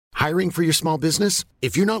Hiring for your small business?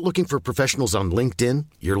 If you're not looking for professionals on LinkedIn,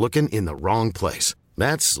 you're looking in the wrong place.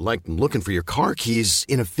 That's like looking for your car keys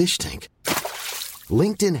in a fish tank.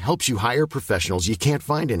 LinkedIn helps you hire professionals you can't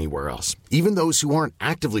find anywhere else, even those who aren't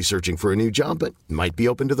actively searching for a new job but might be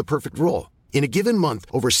open to the perfect role. In a given month,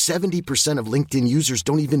 over 70% of LinkedIn users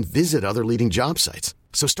don't even visit other leading job sites.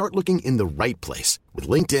 So start looking in the right place. With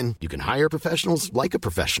LinkedIn, you can hire professionals like a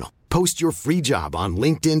professional. Post your free job on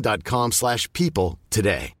linkedin.com/people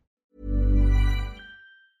today.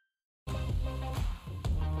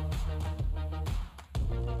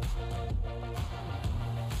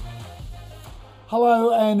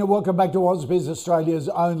 Hello and welcome back to AusBiz, Australia's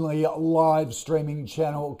only live streaming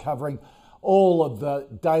channel covering all of the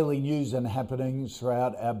daily news and happenings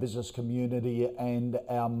throughout our business community and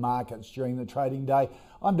our markets during the trading day.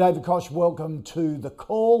 I'm David Koch. Welcome to the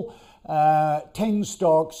call. 10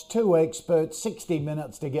 stocks, 2 experts, 60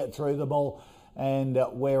 minutes to get through them all. And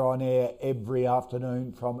we're on air every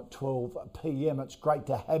afternoon from 12 p.m. It's great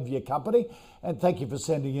to have your company. And thank you for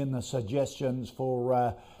sending in the suggestions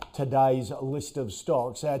for today's list of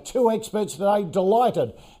stocks. Our 2 experts today,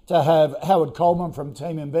 delighted to have Howard Coleman from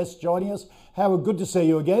Team Invest joining us. Howard, good to see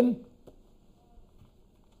you again.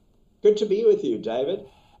 Good to be with you, David.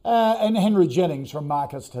 And Henry Jennings from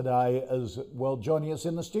Marcus Today as well, joining us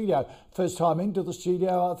in the studio. First time into the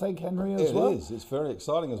studio, I think, Henry, as well. It is. It's very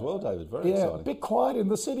exciting as well, David. Very exciting. A bit quiet in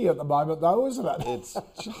the city at the moment, though, isn't it? It's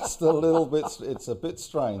just a little bit, it's a bit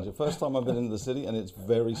strange. The first time I've been in the city, and it's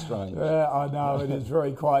very strange. I know, it is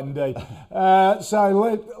very quiet indeed.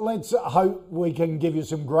 So let's hope we can give you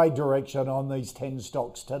some great direction on these 10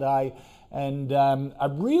 stocks today. And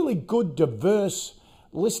a really good, diverse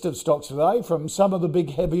list of stocks today, from some of the big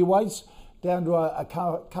heavyweights down to a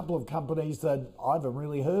couple of companies that I haven't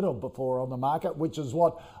really heard of before on the market, which is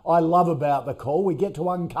what I love about the call. We get to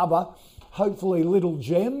uncover hopefully little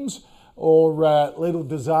gems or little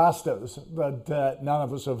disasters that none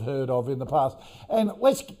of us have heard of in the past. And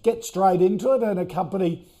let's get straight into it. And a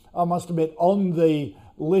company, I must admit, on the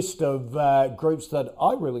list of groups that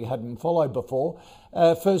I really hadn't followed before.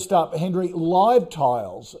 First up, Henry,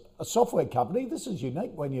 LiveTiles, a software company. This is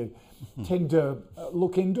unique when you tend to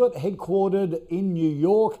look into it. Headquartered in New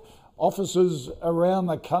York, offices around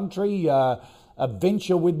the country, a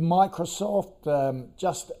venture with Microsoft,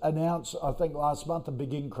 just announced, I think last month, a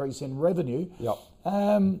big increase in revenue. Yep.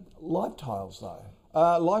 LiveTiles, though.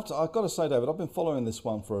 I've got to say, David, I've been following this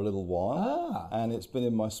one for a little while, and it's been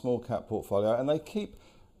in my small cap portfolio, and they keep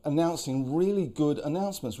announcing really good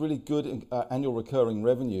announcements, really good annual recurring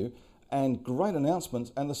revenue, and great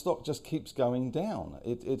announcements, and the stock just keeps going down.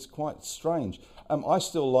 It's quite strange. I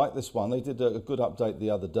still like this one. They did a good update the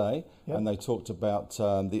other day, and they talked about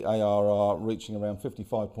the ARR reaching around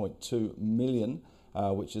 55.2 million,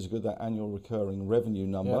 which is a good annual recurring revenue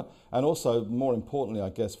number. And also, more importantly, I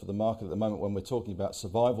guess, for the market at the moment when we're talking about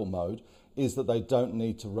survival mode, is that they don't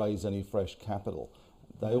need to raise any fresh capital.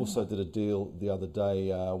 They also did a deal the other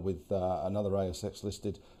day with another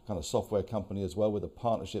ASX-listed kind of software company as well, with a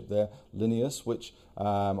partnership there, Linneus, which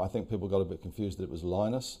I think people got a bit confused that it was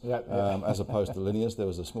Linus as opposed to Linneus. There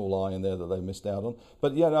was a small I in there that they missed out on.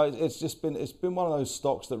 But yeah, no, it's been one of those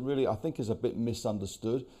stocks that really I think is a bit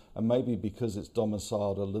misunderstood, and maybe because it's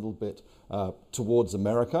domiciled a little bit towards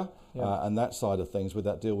America and that side of things, with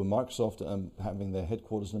that deal with Microsoft and having their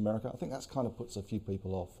headquarters in America. I think that's kind of puts a few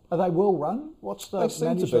people off. Are they well run? What's the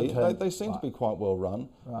management team? They seem to be quite well run.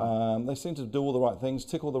 They seem to do all the right things,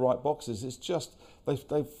 tick all the right boxes. It's just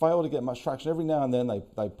they fail to get much traction. Every now and then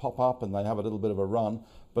they pop up and they have a little bit of a run,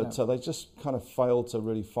 but they just kind of fail to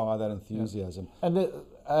really fire that enthusiasm. And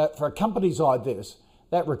for companies like this,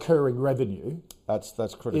 that recurring revenue that's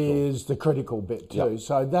critical. Is the critical bit too.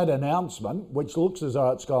 So that announcement, which looks as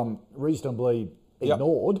though it's gone reasonably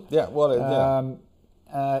ignored,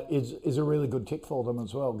 is a really good tick for them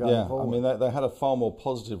as well going forward. I mean, they had a far more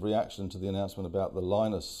positive reaction to the announcement about the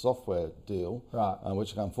Linus software deal,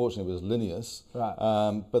 which unfortunately was Linneus.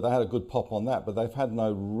 But they had a good pop on that, but they've had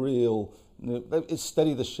no real... It's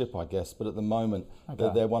steady the ship, I guess, but at the moment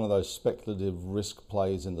they're one of those speculative risk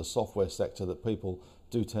plays in the software sector that people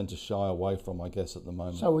do tend to shy away from, I guess, at the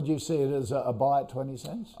moment. So would you see it as a buy at 20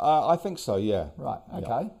 cents? I think so, yeah. Right,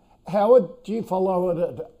 okay. Howard, do you follow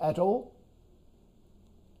it at all?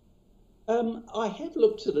 I have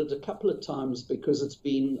looked at it a couple of times because it's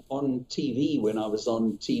been on TV when I was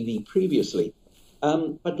on TV previously.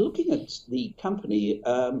 But looking at the company,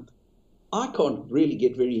 I can't really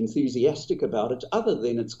get very enthusiastic about it other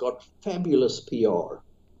than it's got fabulous PR.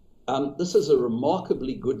 This is a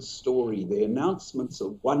remarkably good story. The announcements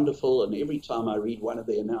are wonderful, and every time I read one of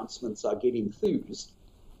the announcements, I get enthused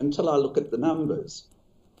until I look at the numbers.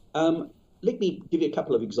 Let me give you a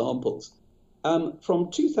couple of examples.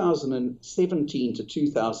 From 2017 to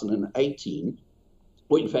 2018,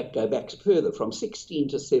 or in fact go back further, from 16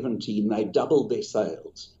 to 17, they doubled their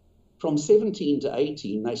sales. From 17 to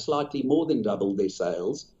 18, they slightly more than doubled their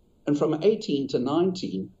sales. And from 18 to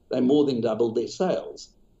 19, they more than doubled their sales.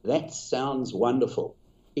 That sounds wonderful,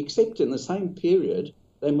 except in the same period,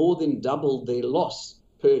 they more than doubled their loss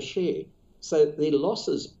per share. So their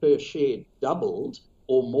losses per share doubled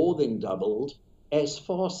or more than doubled as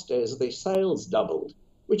fast as their sales doubled,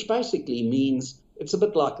 which basically means it's a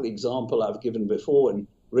bit like the example I've given before and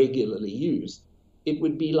regularly used. It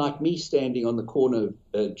would be like me standing on the corner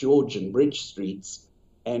of George and Bridge Streets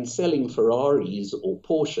and selling Ferraris or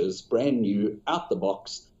Porsches brand new out the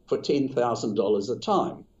box for $10,000 a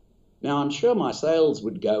time. Now, I'm sure my sales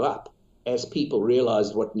would go up as people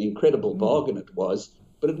realized what an incredible bargain it was,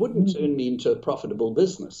 but it wouldn't turn me into a profitable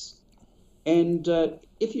business. And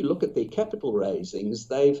if you look at their capital raisings,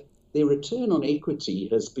 their return on equity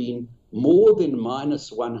has been more than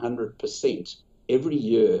minus 100% every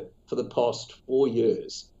year for the past 4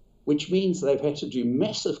 years, which means they've had to do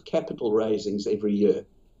massive capital raisings every year.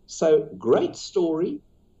 So great story,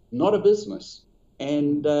 not a business.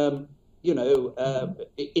 And,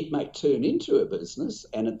 it may turn into a business,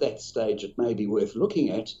 and at that stage it may be worth looking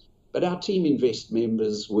at. But our Team Invest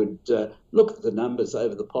members would look at the numbers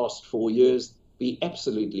over the past 4 years, be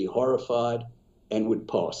absolutely horrified, and would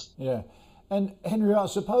pass. Yeah. And Henry, I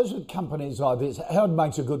suppose with companies like this, Howard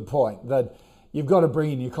makes a good point that you've got to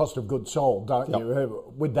bring in your cost of goods sold, don't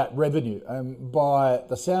you, with that revenue. And by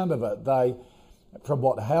the sound of it, they, from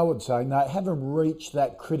what Howard's saying, they haven't reached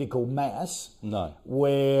that critical mass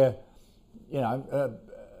where,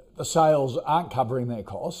 the sales aren't covering their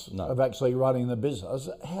costs of actually running the business.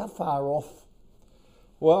 How far off?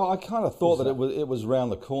 Well, I kind of thought that it was around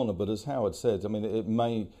the corner, but as Howard said, I mean, it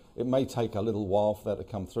may take a little while for that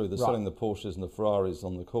to come through. They're selling the Porsches and the Ferraris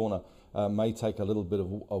on the corner. May take a little bit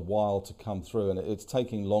of a while to come through, and it's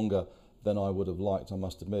taking longer than I would have liked, I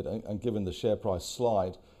must admit. And given the share price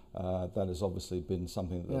slide, that has obviously been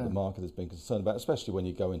something that the market has been concerned about, especially when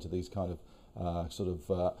you go into these kind of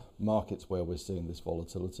markets where we're seeing this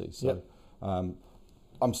volatility. So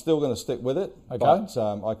I'm still going to stick with it, but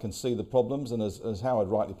I can see the problems. And as Howard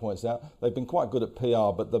rightly points out, they've been quite good at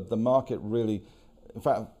PR, but the market really, in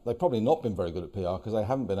fact, they've probably not been very good at PR because they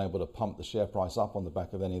haven't been able to pump the share price up on the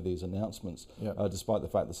back of any of these announcements, despite the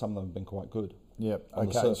fact that some of them have been quite good.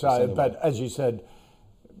 But as you said,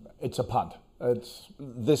 it's a punt.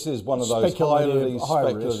 This is one of those highly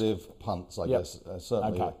speculative punts, I guess,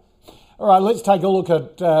 certainly. Okay. All right, let's take a look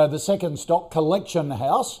at the second stock, Collection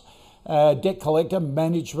House. Debt collector,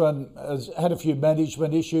 management has had a few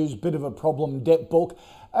management issues, bit of a problem debt book.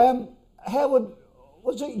 Howard,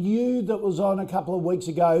 was it you that was on a couple of weeks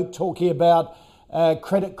ago talking about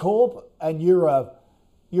Credit Corp, and you're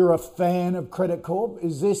a fan of Credit Corp?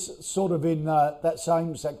 Is this sort of in that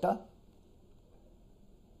same sector?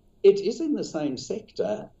 It is in the same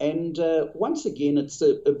sector, and once again, it's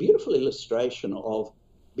a beautiful illustration of,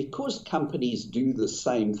 because companies do the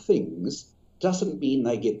same things doesn't mean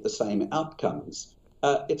they get the same outcomes.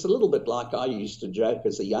 It's a little bit like I used to joke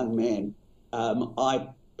as a young man. I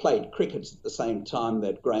played cricket at the same time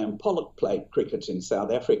that Graham Pollock played cricket in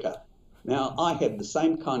South Africa. Now, I had the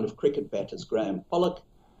same kind of cricket bat as Graham Pollock,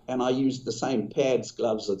 and I used the same pads,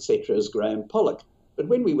 gloves, etc. as Graham Pollock. But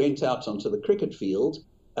when we went out onto the cricket field,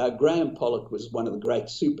 Graham Pollock was one of the great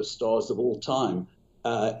superstars of all time.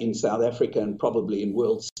 In South Africa and probably in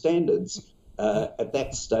world standards. At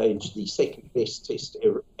that stage, the second best test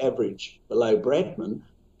average below Bradman,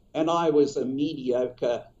 and I was a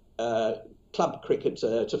mediocre club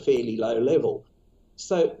cricketer to fairly low level.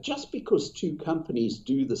 So just because two companies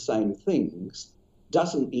do the same things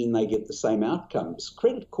doesn't mean they get the same outcomes.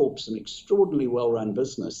 Credit Corp's an extraordinarily well-run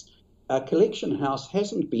business. Collection House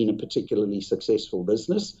hasn't been a particularly successful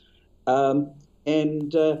business,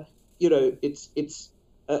 its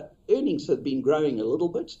earnings have been growing a little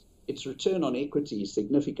bit. Its return on equity is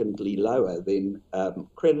significantly lower than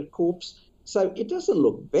Credit Corp's. So it doesn't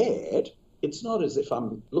look bad. It's not as if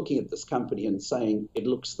I'm looking at this company and saying it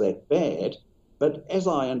looks that bad. But as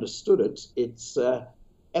I understood it, it's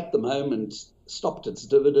at the moment stopped its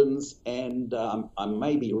dividends. And I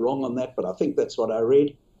may be wrong on that, but I think that's what I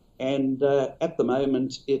read. And at the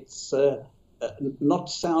moment, it's not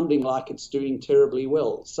sounding like it's doing terribly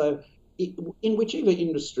well. So in whichever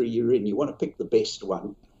industry you're in, you want to pick the best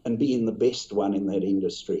one and be in the best one in that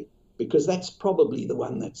industry, because that's probably the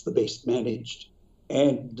one that's the best managed.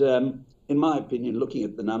 And in my opinion, looking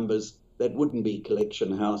at the numbers, that wouldn't be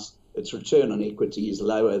Collection House. Its return on equity is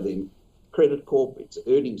lower than Credit Corp, its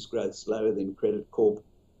earnings growth slower than Credit Corp,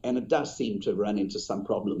 and it does seem to have run into some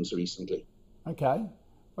problems recently. Okay.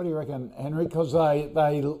 What do you reckon, Henry? Because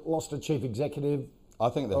they lost a chief executive. I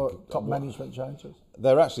think they're top management changes.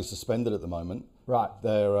 They're actually suspended at the moment. Right.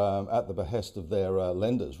 They're at the behest of their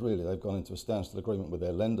lenders, really. They've gone into a standstill agreement with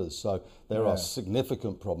their lenders. So there are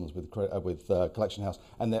significant problems with Collection House,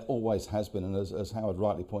 and there always has been. And as Howard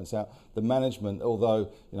rightly points out, the management,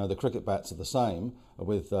 although the cricket bats are the same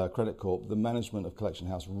with Credit Corp, the management of Collection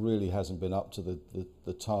House really hasn't been up to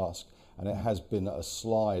the task, and it has been a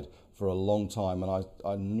slide for a long time. And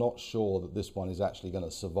I'm not sure that this one is actually going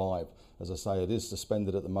to survive. As I say, it is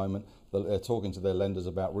suspended at the moment. They're talking to their lenders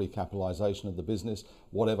about recapitalisation of the business.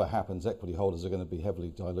 Whatever happens, equity holders are going to be heavily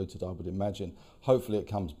diluted, I would imagine. Hopefully it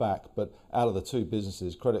comes back. But out of the two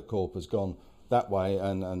businesses, Credit Corp has gone that way,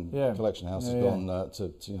 and Collection House has gone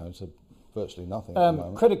to virtually nothing at the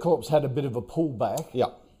moment. Credit Corp's had a bit of a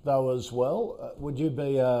pullback, though, as well. Would you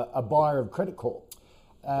be a buyer of Credit Corp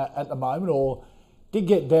at the moment, or did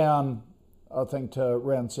get down, I think, to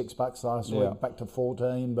around $6 last week, back to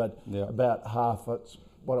 14, but about half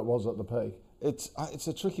what it was at the peak? It's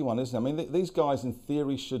a tricky one, isn't it? I mean, these guys in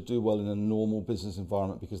theory should do well in a normal business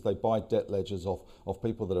environment because they buy debt ledgers of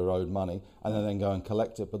people that are owed money and then go and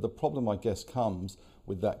collect it. But the problem, I guess, comes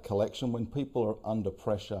with that collection when people are under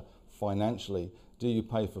pressure financially. Do you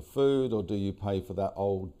pay for food, or do you pay for that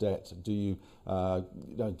old debt? Do you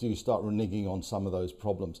start reneging on some of those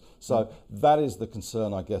problems? So that is the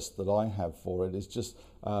concern, I guess, that I have for it, is just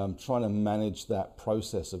trying to manage that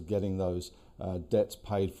process of getting those debts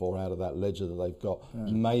paid for out of that ledger that they've got.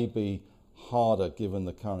 Maybe harder given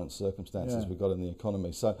the current circumstances we've got in the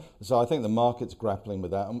economy. So I think the market's grappling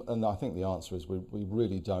with that, and I think the answer is we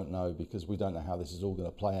really don't know, because we don't know how this is all going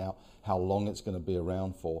to play out, how long it's going to be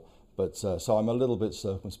around for. But so I'm a little bit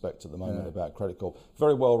circumspect at the moment about Credit Corp.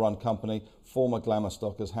 Very well-run company, former glamour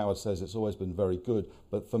stock, as Howard says, it's always been very good.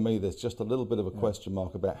 But for me, there's just a little bit of a question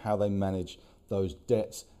mark about how they manage those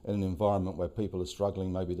debts in an environment where people are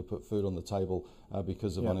struggling maybe to put food on the table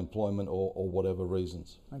because of unemployment or whatever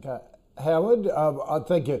reasons. Okay. Howard, I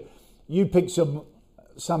think you picked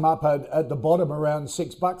some up at the bottom around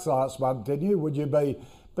 $6 last month, didn't you? Would you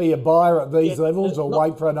be a buyer at these levels, or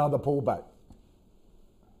wait for another pullback?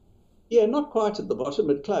 Yeah, not quite at the bottom,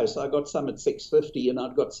 but close. I got some at 6.50 and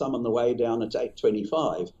I'd got some on the way down at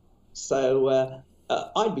 8.25. So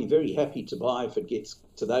I'd be very happy to buy if it gets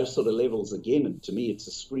to those sort of levels again. And to me, it's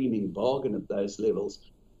a screaming bargain at those levels.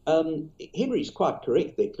 Henry's quite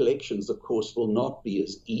correct. Their collections, of course, will not be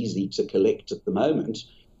as easy to collect at the moment.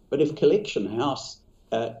 But if Collection House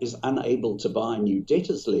is unable to buy new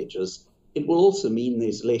debtors ledgers, it will also mean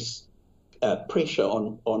there's less pressure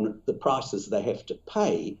on the prices they have to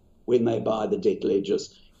pay when they buy the debt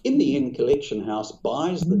ledgers. In the end, Collection House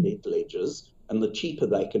buys the debt ledgers, and the cheaper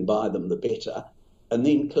they can buy them, the better, and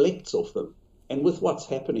then collects off them. And with what's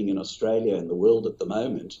happening in Australia and the world at the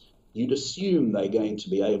moment, you'd assume they're going to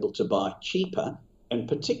be able to buy cheaper, and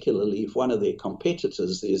particularly if one of their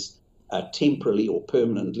competitors is temporarily or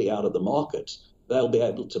permanently out of the market, they'll be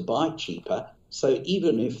able to buy cheaper. So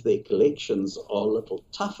even if their collections are a little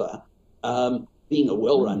tougher, being a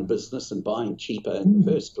well-run business and buying cheaper in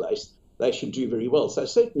the first place, they should do very well. So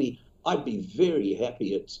certainly I'd be very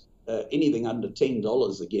happy at anything under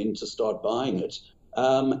 $10 again to start buying it.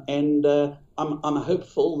 And I'm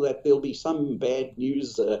hopeful that there'll be some bad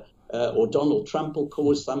news, or Donald Trump will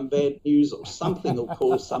cause some bad news, or something will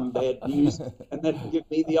cause some bad news, and that will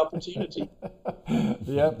give me the opportunity.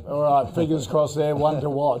 Yep, all right, fingers crossed there, one to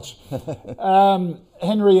watch.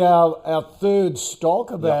 Henry, our third stock,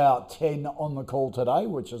 about 10 on the call today,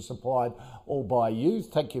 which is supplied all by you.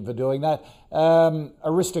 Thank you for doing that.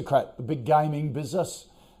 Aristocrat, the big gaming business,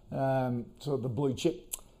 sort of the blue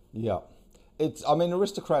chip. Yeah.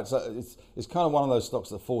 Aristocrats, it's kind of one of those stocks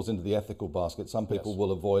that falls into the ethical basket. Some people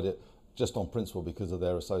will avoid it just on principle because of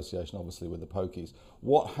their association, obviously, with the pokies.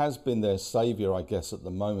 What has been their saviour, I guess, at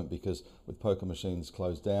the moment, because with poker machines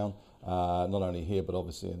closed down, not only here but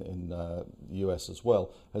obviously in the US as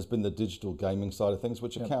well, has been the digital gaming side of things,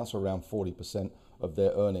 which accounts for around 40% of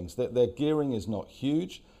their earnings. Their gearing is not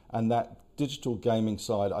huge, and that digital gaming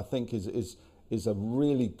side, I think, is a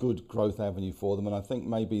really good growth avenue for them. And I think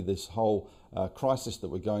maybe this whole crisis that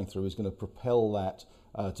we're going through is going to propel that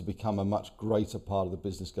to become a much greater part of the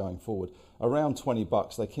business going forward. Around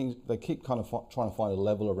 $20, they keep kind of trying to find a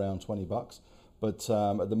level around $20. But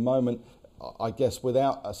at the moment, I guess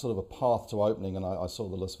without a sort of a path to opening, and I saw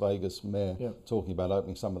the Las Vegas mayor talking about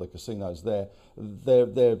opening some of the casinos there, they're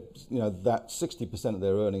that 60% of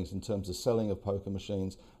their earnings in terms of selling of poker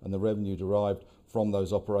machines and the revenue derived from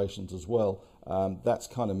those operations as well That's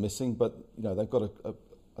kind of missing, but they've got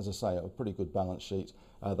as I say, a pretty good balance sheet.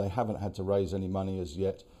 They haven't had to raise any money as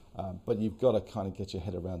yet, but you've got to kind of get your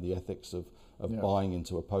head around the ethics of buying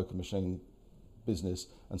into a poker machine business,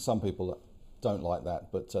 and some people don't like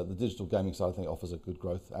that, but the digital gaming side I think offers a good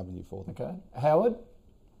growth avenue for them. Okay. Howard?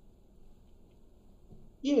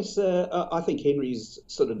 Yes, I think Henry's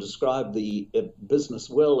sort of described the business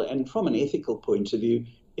well, and from an ethical point of view,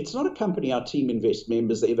 it's not a company our Team Invest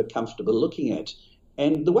members are ever comfortable looking at.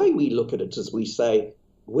 And the way we look at it is we say,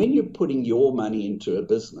 when you're putting your money into a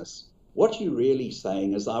business, what you're really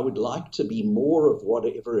saying is, I would like to be more of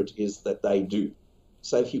whatever it is that they do.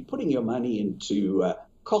 So if you're putting your money into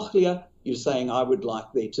Cochlear, you're saying, I would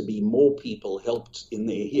like there to be more people helped in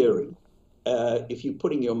their hearing. If you're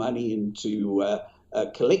putting your money into a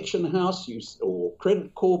collection house or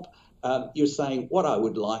Credit Corp, you're saying, what I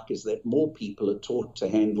would like is that more people are taught to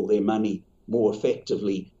handle their money more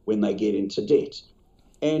effectively when they get into debt.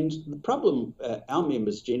 And the problem our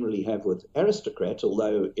members generally have with Aristocrat,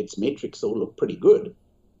 although its metrics all look pretty good,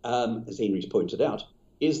 as Henry's pointed out,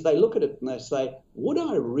 is they look at it and they say, would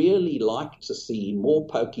I really like to see more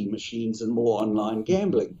pokey machines and more online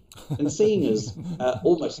gambling? And seeing as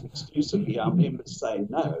almost exclusively our members say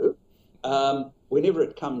no, whenever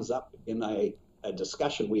it comes up in a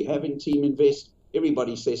discussion we have in Team Invest,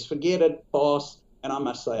 everybody says, forget it, boss. And I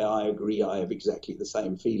must say, I agree. I have exactly the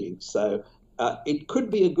same feelings. So it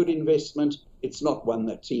could be a good investment. It's not one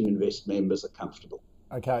that Team Invest members are comfortable.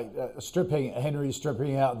 Okay, Henry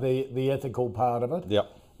stripping out the ethical part of it.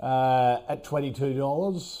 Yep. At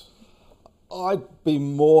 $22. I'd be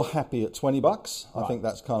more happy at $20. Right. I think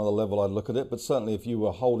that's kind of the level I'd look at it. But certainly, if you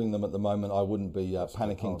were holding them at the moment, I wouldn't be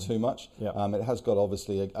panicking too much. Yep. It has got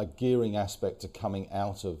obviously a gearing aspect to coming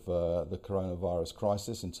out of the coronavirus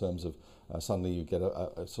crisis in terms of suddenly you get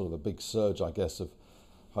a sort of a big surge, I guess, of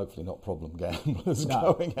hopefully not problem gamblers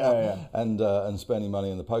going out and spending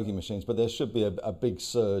money on the pokie machines. But there should be a big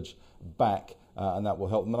surge back, and that will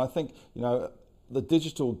help them. And I think the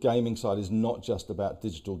digital gaming side is not just about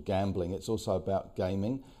digital gambling; it's also about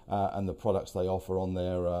gaming and the products they offer on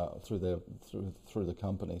their through the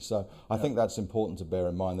company. So I think that's important to bear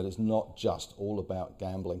in mind, that it's not just all about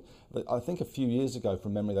gambling. I think a few years ago,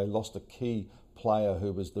 from memory, they lost a key player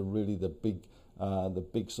who was the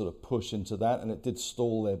big sort of push into that, and it did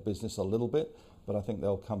stall their business a little bit. But I think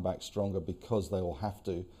they'll come back stronger because they will have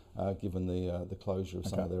to. Given the closure of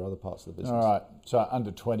some of their other parts of the business. All right, so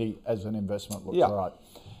under 20 as an investment looks all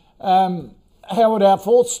right. Howard, our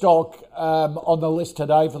fourth stock on the list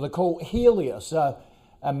today for the call, Healius,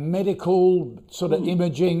 a medical sort of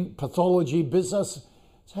imaging pathology business.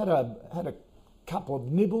 It's had a couple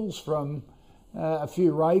of nibbles from a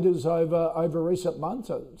few raiders over recent months.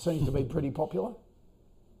 It seems to be pretty popular.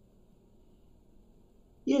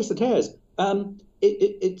 Yes, it has.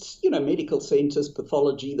 It's medical centres,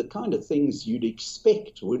 pathology, the kind of things you'd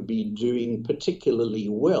expect would be doing particularly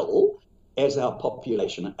well as our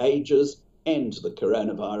population ages, and the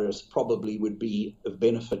coronavirus probably would be of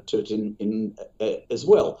benefit to it as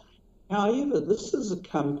well. However, this is a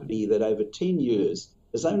company that over 10 years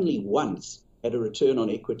has only once had a return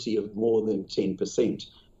on equity of more than 10%.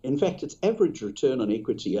 In fact, its average return on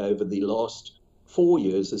equity over the last 4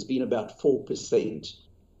 years has been about 4%.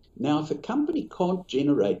 Now, if a company can't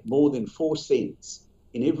generate more than 4 cents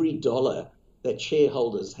in every dollar that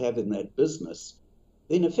shareholders have in that business,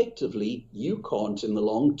 then effectively you can't in the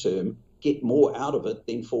long term get more out of it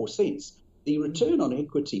than 4 cents. The return on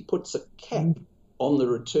equity puts a cap on the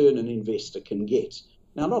return an investor can get.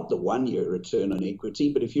 Now, not the 1 year return on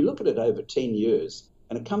equity, but if you look at it over 10 years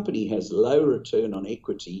and a company has low return on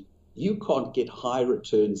equity, you can't get high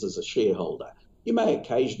returns as a shareholder. You may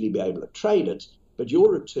occasionally be able to trade it, but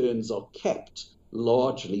your returns are capped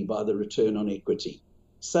largely by the return on equity.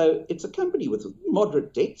 So it's a company with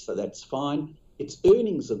moderate debt, so that's fine. Its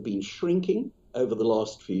earnings have been shrinking over the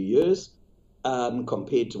last few years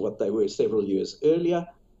compared to what they were several years earlier.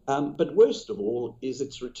 But worst of all is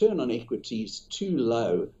its return on equity is too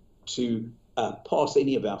low to pass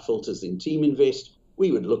any of our filters in Team Invest.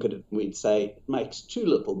 We would look at it and we'd say it makes too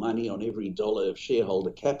little money on every dollar of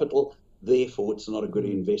shareholder capital. Therefore, it's not a good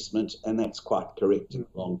investment, and that's quite correct in the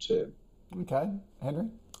long term. Okay. Henry?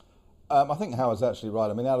 I think Howard's actually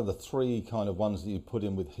right. I mean, out of the three kind of ones that you put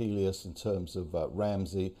in with Healius in terms of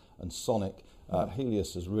Ramsay and Sonic,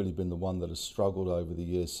 Healius has really been the one that has struggled over the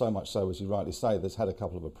years, so much so, as you rightly say, there's had a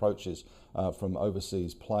couple of approaches from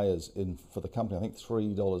overseas players for the company. I think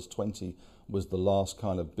 $3.20 was the last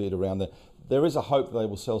kind of bid around there. There is a hope they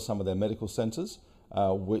will sell some of their medical centres,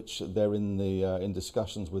 which they're in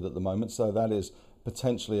discussions with at the moment. So that is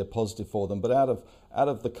potentially a positive for them. But out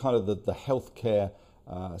of the kind of the healthcare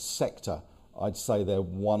sector, I'd say they're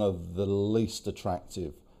one of the least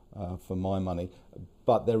attractive for my money.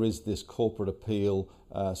 But there is this corporate appeal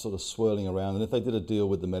sort of swirling around, and if they did a deal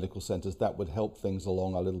with the medical centres, that would help things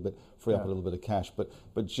along a little bit, free up a little bit of cash.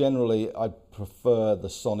 But generally, I prefer the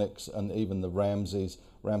Sonics and even the Ramsay's.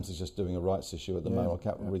 Ramsay's just doing a rights issue at the moment.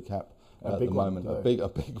 I'll recap at the moment. A big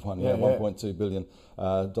one, $1.2 billion.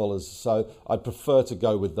 So I prefer to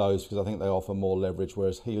go with those because I think they offer more leverage.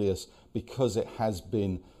 Whereas Helios, because it has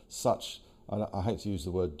been such, I hate to use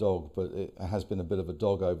the word dog, but it has been a bit of a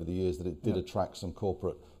dog over the years, that it did attract some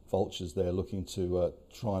corporate vultures there looking to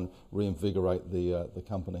try and reinvigorate the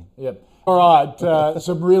company. Yep. All right,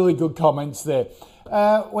 some really good comments there.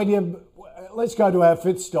 Let's go to our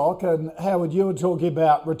fifth stock, and Howard, you were talking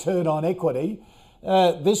about return on equity.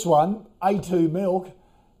 This one, A2 Milk,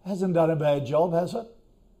 hasn't done a bad job, has it?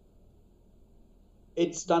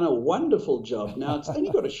 It's done a wonderful job. Now, it's only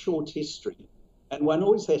got a short history, and one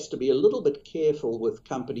always has to be a little bit careful with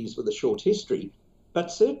companies with a short history,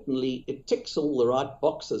 but certainly it ticks all the right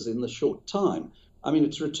boxes in the short time. I mean,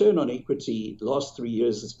 its return on equity last 3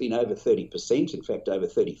 years has been over 30%, in fact, over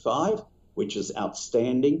 35%, which is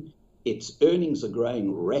outstanding. Its earnings are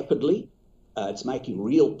growing rapidly. It's making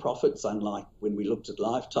real profits, unlike when we looked at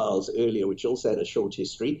Lifetiles earlier, which also had a short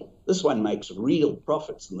history. This one makes real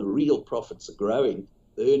profits, and the real profits are growing.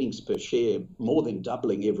 The earnings per share more than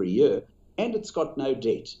doubling every year, and it's got no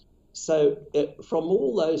debt. So from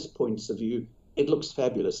all those points of view, it looks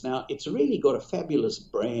fabulous. Now, it's really got a fabulous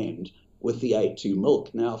brand with the A2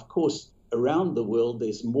 milk. Now, of course, around the world,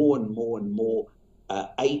 there's more and more and more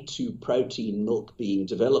A2 protein milk being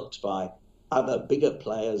developed by other bigger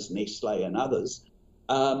players, Nestle and others.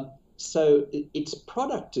 So its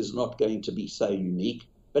product is not going to be so unique,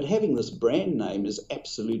 but having this brand name is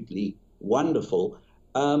absolutely wonderful.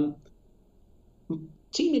 Team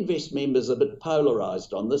Invest members are a bit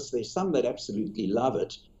polarized on this. There's some that absolutely love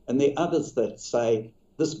it, and there are others that say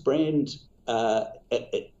this brand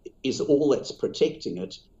is all that's protecting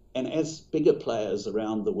it. And as bigger players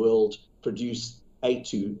around the world produce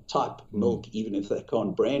A2 type milk, even if they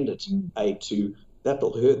can't brand it A2,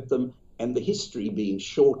 that'll hurt them. And the history being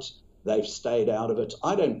short, they've stayed out of it.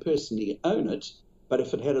 I don't personally own it, but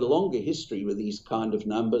if it had a longer history with these kind of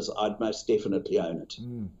numbers, I'd most definitely own it.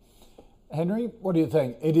 Henry, what do you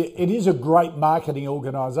think? It is a great marketing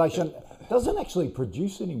organisation. Doesn't actually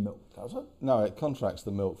produce any milk, does it? No, it contracts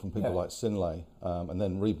the milk from people like Synlait and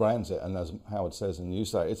then rebrands it. And as Howard says, and you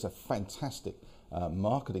say, it's a fantastic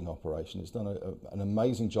marketing operation. It's done an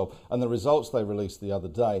amazing job. And the results they released the other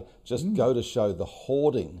day just go to show the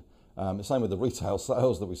hoarding. Same with the retail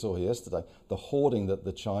sales that we saw here yesterday, the hoarding that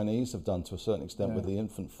the Chinese have done to a certain extent with the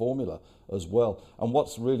infant formula as well. And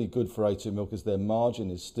what's really good for A2 milk is their margin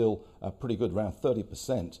is still pretty good, around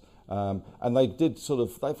 30%. And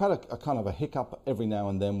they've had a kind of a hiccup every now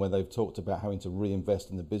and then where they've talked about having to reinvest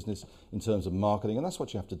in the business in terms of marketing. And that's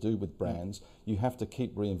what you have to do with brands. You have to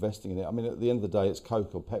keep reinvesting in it. I mean, at the end of the day, it's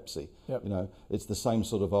Coke or Pepsi. Yep. You know, it's the same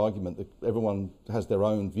sort of argument that everyone has their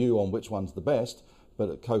own view on which one's the best.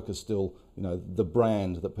 But Coke is still, you know, the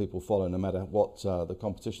brand that people follow no matter what the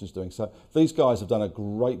competition is doing. So these guys have done a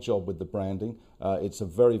great job with the branding. It's a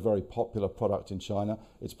very, very popular product in China.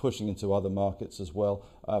 It's pushing into other markets as well.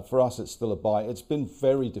 For us, it's still a buy. It's been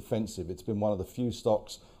very defensive. It's been one of the few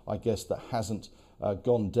stocks, I guess, that hasn't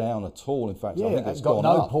gone down at all. In fact, I think it's gone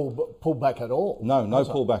up. Pullback at all. No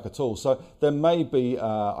pullback at all. So there may be,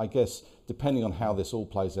 I guess, depending on how this all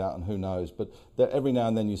plays out, and who knows, but every now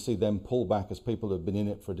and then you see them pull back as people who have been in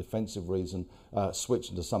it for a defensive reason switch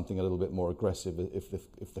into something a little bit more aggressive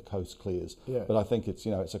if the coast clears. Yeah. But I think it's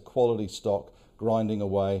a quality stock grinding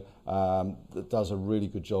away that does a really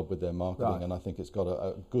good job with their marketing, and I think it's got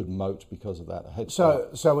a good moat because of that.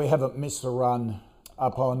 So we haven't missed the run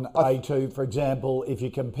up on A2, for example, if you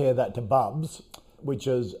compare that to Bubs, which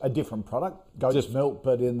is a different product, goat's milk,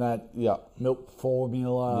 but in that milk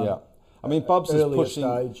formula. Yeah. I mean, Bubs is pushing.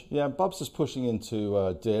 Stage. Yeah, Bubs is pushing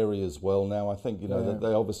into dairy as well now. I think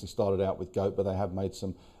they obviously started out with goat, but they have made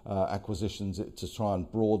some acquisitions to try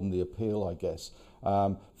and broaden the appeal, I guess.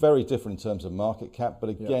 Very different in terms of market cap, but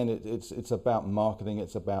again, it's about marketing,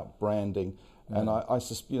 it's about branding. And I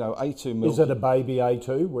A2 milk. Is it a baby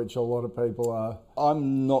A2, which a lot of people are?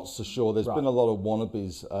 I'm not so sure. There's been a lot of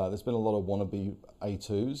wannabes. There's been a lot of wannabe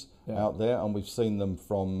A2s out there, and we've seen them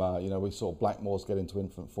from. We saw Blackmores get into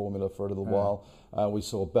infant formula for a little while. We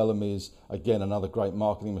saw Bellamy's, again, another great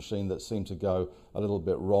marketing machine that seemed to go a little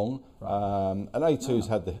bit wrong. And A2's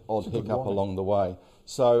had the odd hiccup along the way.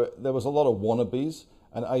 So there was a lot of wannabes,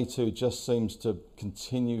 and A2 just seems to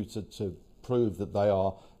continue to prove that they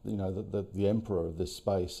are, the emperor of this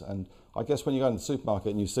space. And I guess when you go in the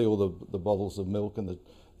supermarket and you see all the bottles of milk and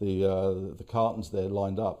the cartons there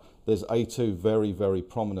lined up, there's A2 very, very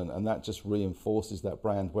prominent, and that just reinforces that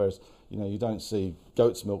brand. Whereas, you don't see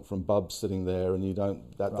goat's milk from Bubs sitting there, and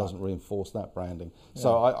doesn't reinforce that branding. Yeah.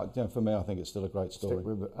 So for me, I think it's still a great story. Stick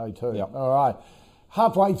with A2. Yep. All right.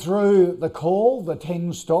 Halfway through the call, the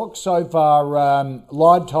 10 stocks so far,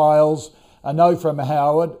 Live Tiles, a no from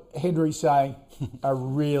Howard. Henry saying a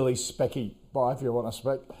really specky buy if you want to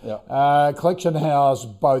spec. Yep. Collection House,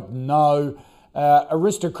 both no.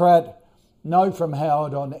 Aristocrat, no from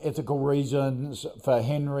Howard on ethical reasons for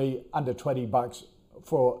Henry, under $20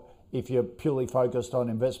 for if you're purely focused on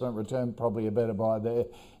investment return, probably a better buy there.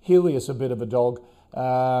 Helios, a bit of a dog.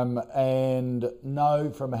 And no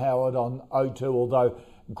from Howard on O2, although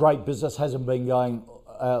great business, hasn't been going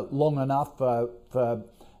long enough for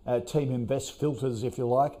Team Invest filters, if you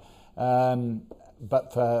like.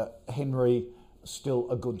 But for Henry, still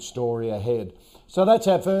a good story ahead. So that's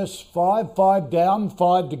our first five down,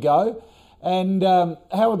 5 to go. And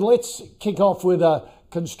Howard, let's kick off with a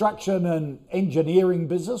construction and engineering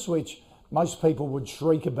business, which most people would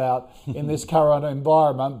shriek about in this current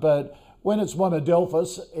environment. But when it's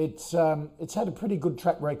Monadelphous, it's had a pretty good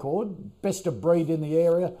track record, best of breed in the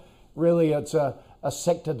area. Really, it's a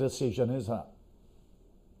sector decision, isn't it?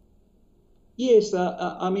 Yes,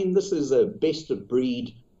 this is a best of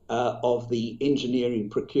breed of the engineering,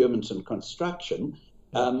 procurement and construction.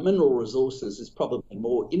 Mineral Resources is probably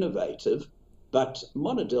more innovative, but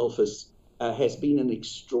Monadelphous has been an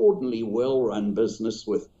extraordinarily well-run business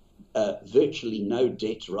with virtually no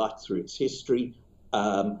debt right through its history,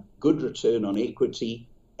 good return on equity,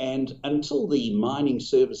 and until the mining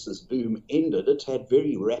services boom ended, it had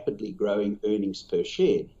very rapidly growing earnings per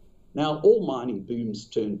share. Now, all mining booms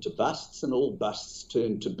turn to busts and all busts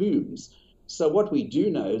turn to booms. So what we do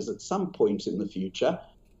know is at some point in the future,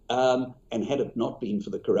 and had it not been for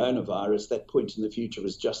the coronavirus, that point in the future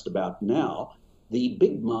was just about now, the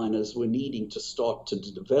big miners were needing to start to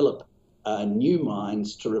develop new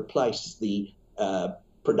mines to replace the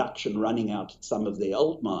production running out at some of their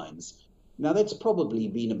old mines. Now, that's probably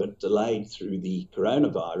been a bit delayed through the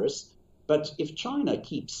coronavirus, but if China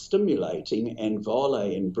keeps stimulating and Vale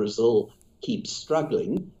in Brazil keeps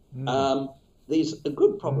struggling, there's a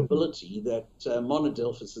good probability that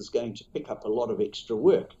Monadelphous is going to pick up a lot of extra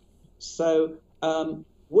work. So,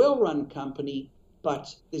 well-run company,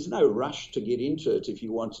 but there's no rush to get into it if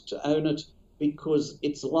you wanted to own it, because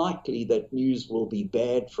it's likely that news will be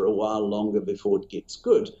bad for a while longer before it gets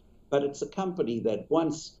good. But it's a company that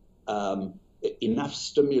once enough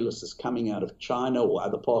stimulus is coming out of China or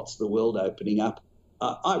other parts of the world opening up,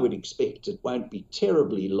 I would expect it won't be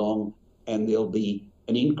terribly long, and there'll be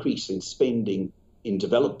an increase in spending, in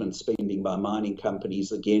development spending by mining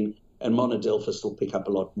companies again, and Monadelphous will pick up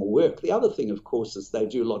a lot more work. The other thing, of course, is they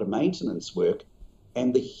do a lot of maintenance work,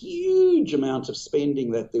 and the huge amount of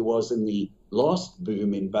spending that there was in the last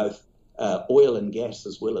boom in both oil and gas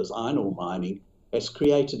as well as iron ore mining has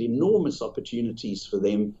created enormous opportunities for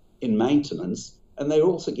them in maintenance, and they're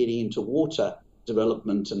also getting into water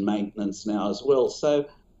development and maintenance now as well. So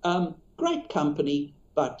great company,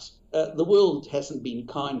 but the world hasn't been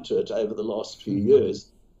kind to it over the last few years.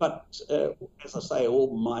 But as I say,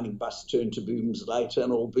 all mining busts turn to booms later,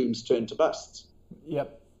 and all booms turn to busts.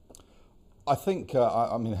 Yep. I think,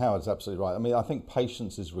 Howard's absolutely right. I think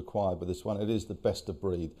patience is required with this one. It is the best of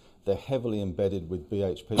breed. They're heavily embedded with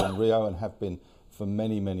BHP and Rio and have been for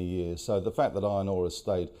many, many years. So the fact that iron ore has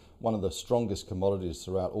stayed one of the strongest commodities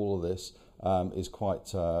throughout all of this is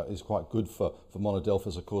quite good for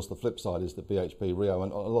Monadelphous. Of course, the flip side is that BHP, Rio,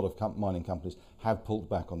 and a lot of mining companies have pulled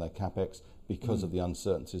back on their capex because of the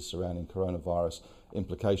uncertainties surrounding coronavirus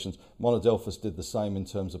implications. Monadelphous did the same in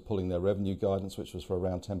terms of pulling their revenue guidance, which was for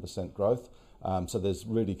around 10% growth. So there's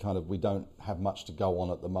really we don't have much to go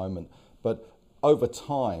on at the moment. But over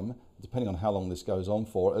time, depending on how long this goes on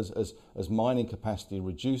for, as mining capacity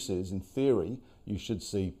reduces, in theory, you should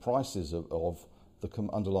see prices of the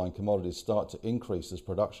underlying commodities start to increase as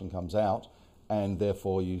production comes out, and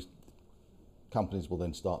therefore companies will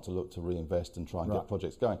then start to look to reinvest and try and get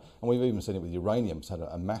projects going. And we've even seen it with uranium. It's had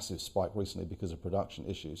a massive spike recently because of production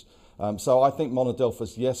issues. So I think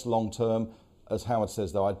Monadelphous, yes, long term. As Howard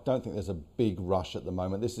says, though, I don't think there's a big rush at the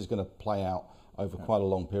moment. This is going to play out over quite a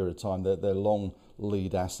long period of time. They're long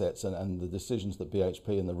lead assets, and the decisions that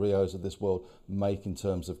BHP and the Rios of this world make in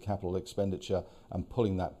terms of capital expenditure and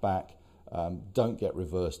pulling that back don't get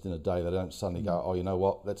reversed in a day. They don't suddenly go, oh, you know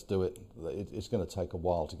what, let's do it. It's going to take a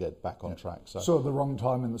while to get back on track. So sort of the wrong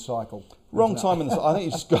time in the cycle. Wrong time in the cycle. I think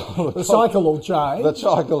you just got the cycle will change. The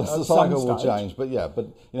cycle will change. But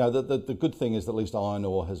the good thing is that at least iron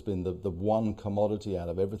ore has been the one commodity out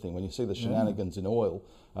of everything. When you see the shenanigans in oil,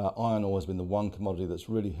 iron ore has been the one commodity that's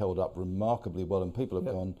really held up remarkably well, and people have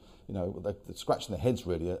gone, they're scratching their heads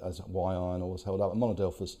really as why iron ore has held up. And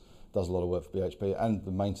Monadelphous does a lot of work for BHP, and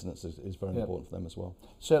the maintenance is very important for them as well.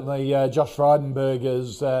 Certainly, Josh Frydenberg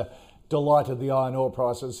is delighted the iron ore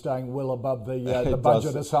price is staying well above the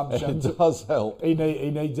budget assumptions. It does help. He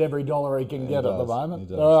needs every dollar he can get at the moment. He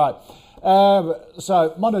does. All right.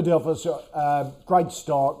 So Monadelphous, great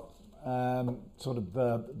stock, sort of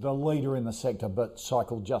the leader in the sector, but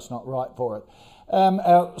cycle just not right for it.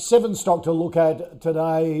 Our 7 stock to look at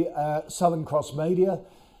today, Southern Cross Media.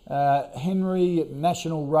 Henry,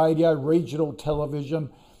 National Radio, Regional Television,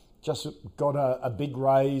 just got a big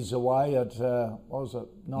raise away at, what was it,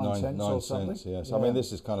 9 cents or something? Yes. Yeah. I mean,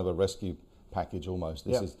 this is kind of a rescue package almost.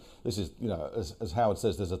 This is as Howard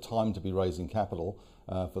says, there's a time to be raising capital.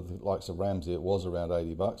 For the likes of Ramsay, it was around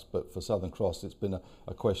 $80, but for Southern Cross, it's been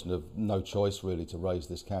a question of no choice really to raise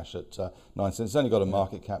this cash at 9 cents. It's only got a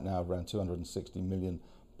market cap now of around $260 million.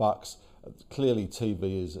 Clearly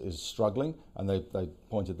TV is struggling, and they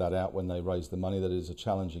pointed that out when they raised the money, that it is a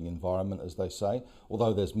challenging environment, as they say.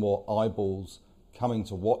 Although there's more eyeballs coming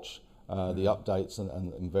to watch the updates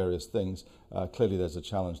and various things, clearly there's a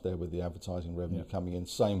challenge there with the advertising revenue coming in.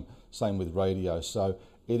 Same with radio. So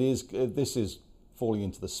this is falling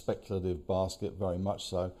into the speculative basket very much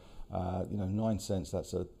so. 9 cents,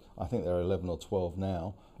 I think they're 11 or 12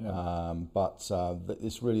 now. Yeah. But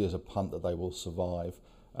this really is a punt that they will survive.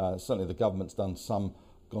 Certainly the government's gone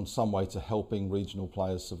some way to helping regional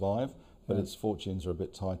players survive, but its fortunes are a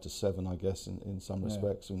bit tied to Seven, I guess, in some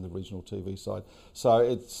respects, in the regional TV side. So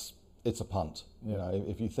it's a punt.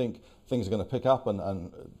 If you think things are going to pick up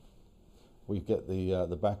and we get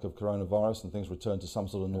the back of coronavirus and things return to some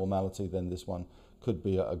sort of normality, then this one could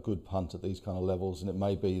be a good punt at these kind of levels. And it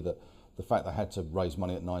may be that the fact they had to raise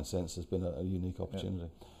money at 9 cents has been a unique opportunity.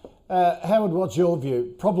 Howard, what's your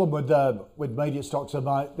view? Problem with media stocks at the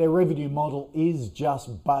moment, their revenue model is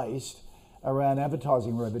just based around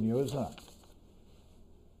advertising revenue, isn't it?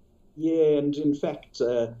 Yeah, and in fact,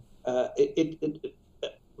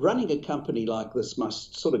 running a company like this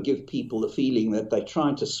must sort of give people the feeling that they're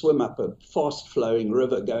trying to swim up a fast-flowing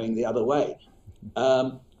river going the other way.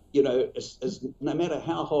 No matter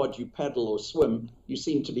how hard you paddle or swim, you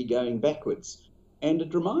seem to be going backwards. And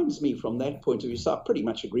it reminds me from that point of view, so I pretty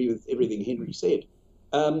much agree with everything Henry said.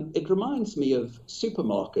 It reminds me of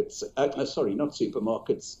supermarkets, not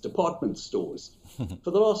supermarkets, department stores.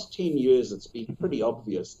 For the last 10 years, it's been pretty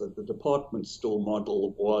obvious that the department store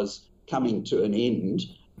model was coming to an end.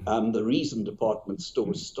 The reason department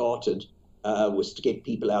stores started was to get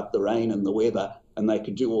people out the rain and the weather, and they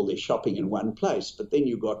could do all their shopping in one place. But then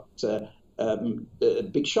you got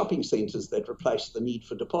big shopping centres that replaced the need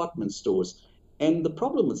for department stores. And the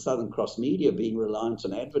problem with Southern Cross Media being reliant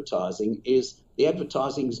on advertising is the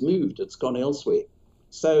advertising's moved, it's gone elsewhere.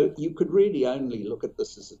 So you could really only look at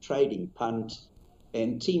this as a trading punt,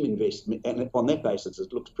 and Team Invest, and on that basis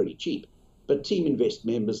it looks pretty cheap. But Team Invest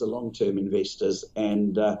members are long-term investors,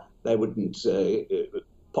 and they wouldn't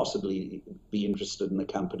possibly be interested in a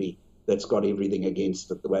company that's got everything against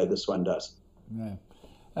it the way this one does. Yeah.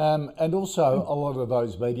 And also, a lot of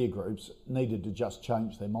those media groups needed to just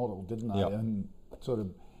change their model, didn't they? Yep. And sort of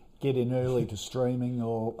get in early to streaming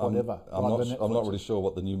or whatever. I'm not really sure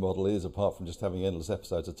what the new model is, apart from just having endless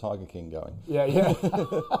episodes of Tiger King going. Yeah.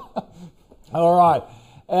 All right.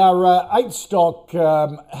 Our 8th stock,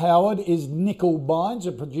 Howard, is Nickel Mines,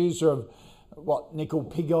 a producer of, nickel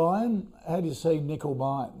pig iron? How do you see Nickel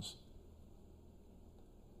Mines?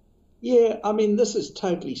 Yeah, I mean, this is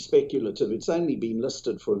totally speculative. It's only been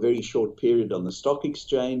listed for a very short period on the stock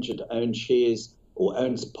exchange. It owns shares or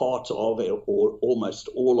owns part of or almost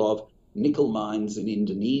all of nickel mines in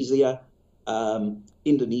Indonesia.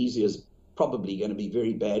 Indonesia is probably going to be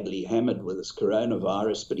very badly hammered with this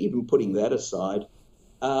coronavirus, but even putting that aside,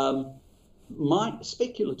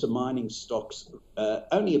 speculative mining stocks,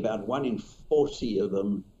 only about 1 in 40 of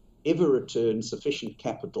them ever return sufficient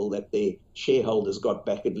capital that their shareholders got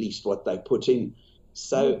back at least what they put in.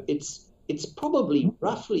 So it's probably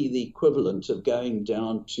roughly the equivalent of going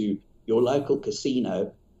down to your local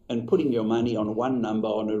casino and putting your money on one number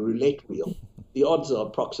on a roulette wheel. The odds are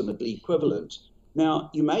approximately equivalent.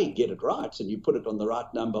 Now, you may get it right and you put it on the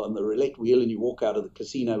right number on the roulette wheel and you walk out of the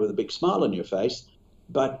casino with a big smile on your face,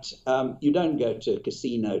 but you don't go to a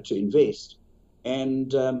casino to invest.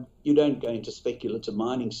 And you don't go into speculative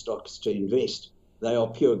mining stocks to invest. They are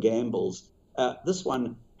pure gambles. This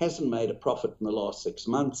one hasn't made a profit in the last 6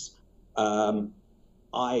 months.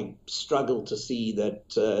 I struggle to see that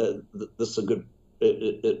this a good,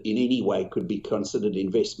 in any way could be considered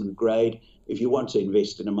investment grade. If you want to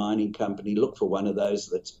invest in a mining company, look for one of those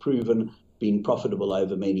that's proven, been profitable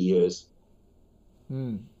over many years.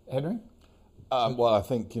 Henry? Well, I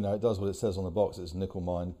think it does what it says on the box. It's nickel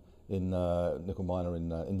miner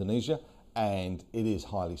in Indonesia, and it is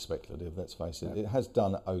highly speculative. Let's face it. It has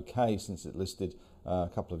done okay since it listed a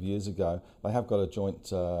couple of years ago. They have got a joint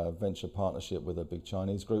venture partnership with a big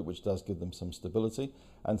Chinese group, which does give them some stability,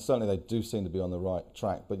 and certainly they do seem to be on the right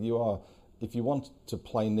track. But if you want to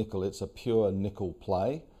play nickel, it's a pure nickel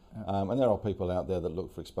play, and there are people out there that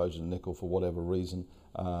look for exposure to nickel for whatever reason.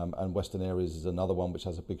 And Western Areas is another one which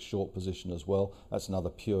has a big short position as well. That's another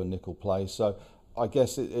pure nickel play. So I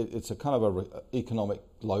guess it's a kind of economic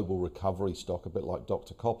global recovery stock, a bit like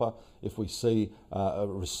Dr. Copper. If we see a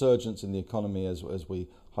resurgence in the economy as we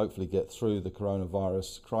hopefully get through the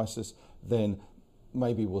coronavirus crisis, then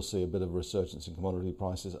maybe we'll see a bit of a resurgence in commodity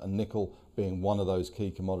prices, and nickel being one of those key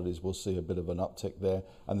commodities, we'll see a bit of an uptick there,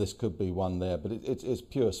 and this could be one there. But it's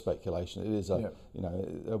pure speculation. It is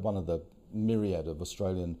one of the myriad of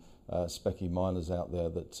Australian specky miners out there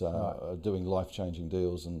that are doing life-changing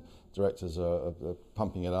deals, and directors are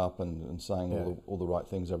pumping it up and saying all the right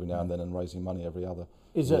things every now and then and raising money every other.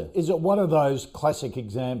 Is it one of those classic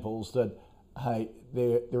examples that, hey,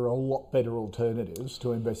 there are a lot better alternatives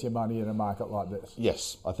to invest your money in a market like this?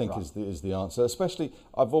 Yes, I think is the answer. Especially,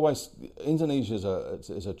 Indonesia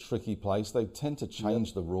is a tricky place. They tend to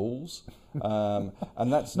change the rules, and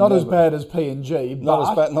that's not as bad as PNG.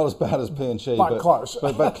 Not as bad as PNG, but close.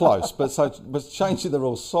 but close. But changing the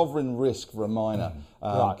rules, sovereign risk for a miner,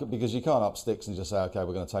 because you can't up sticks and just say, okay,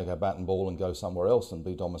 we're going to take our bat and ball and go somewhere else and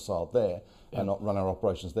be domiciled there. And not run our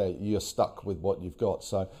operations there. You're stuck with what you've got.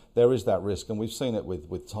 So there is that risk. And we've seen it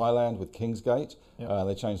with Thailand, with Kingsgate.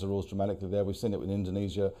 They changed the rules dramatically there. We've seen it with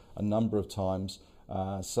Indonesia a number of times.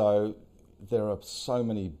 So there are so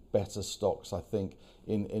many better stocks, I think,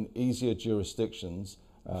 in easier jurisdictions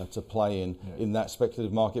to play in that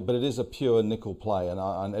speculative market. But it is a pure nickel play.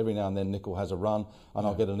 And every now and then nickel has a run. And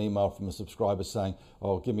I'll get an email from a subscriber saying,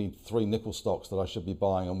 oh, give me 3 nickel stocks that I should be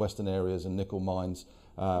buying on Western Areas and nickel mines.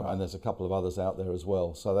 And there's a couple of others out there as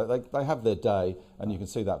well. So they have their day, and you can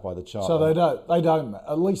see that by the chart. So they don't.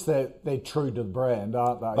 At least they're true to the brand,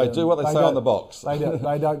 aren't they? They do what they say on the box. They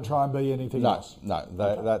don't try and be anything else. No.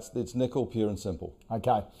 It's nickel, pure and simple.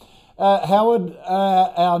 Okay, Howard,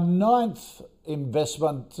 our 9th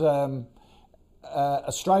investment,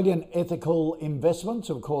 Australian Ethical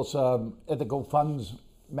Investments, of course, Ethical Funds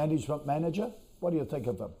Management Manager. What do you think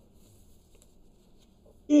of them?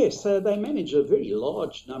 Yes, they manage a very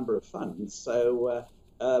large number of funds. So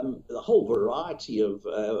the whole variety of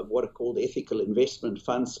what are called ethical investment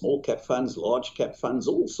funds, small cap funds, large cap funds,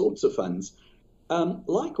 all sorts of funds.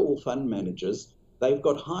 Like all fund managers, they've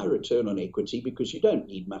got high return on equity because you don't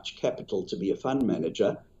need much capital to be a fund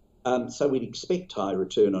manager. So we'd expect high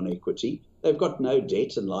return on equity. They've got no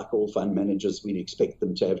debt, and like all fund managers, we'd expect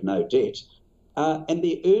them to have no debt. And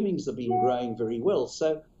their earnings have been growing very well.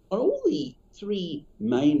 So on all the 3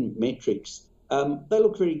 main metrics, they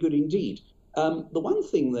look very good indeed. The one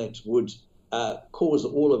thing that would cause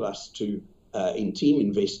all of us to, in Team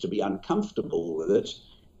Invest, to be uncomfortable with it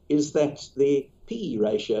is that their PE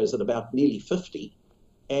ratio is at about nearly 50.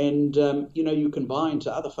 And, you can buy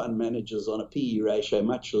into other fund managers on a PE ratio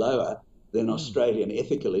much lower than Australian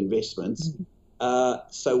Ethical Investments.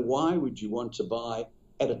 So why would you want to buy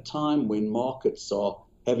at a time when markets are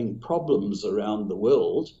having problems around the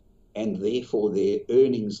world, and therefore their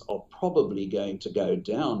earnings are probably going to go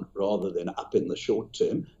down rather than up in the short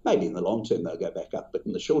term? Maybe in the long term they'll go back up, but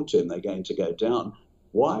in the short term they're going to go down.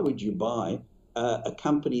 Why would you buy a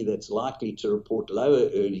company that's likely to report lower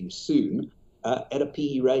earnings soon at a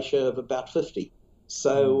PE ratio of about 50?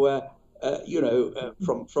 So,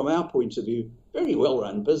 from our point of view, very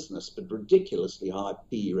well-run business, but ridiculously high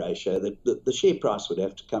PE ratio. The share price would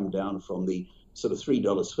have to come down from the sort of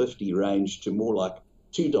 $3.50 range to more like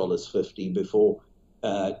 $2.50 before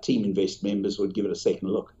Team Invest members would give it a second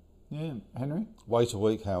look. Yeah, Henry? Wait a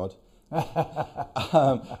week, Howard. I've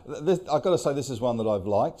got to say, this is one that I've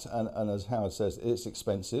liked, and as Howard says, it's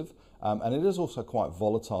expensive, and it is also quite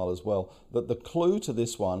volatile as well. But the clue to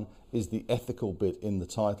this one is the ethical bit in the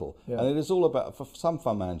title. Yeah. And it is all about, for some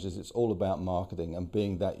fund managers, it's all about marketing and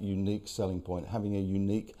being that unique selling point, having a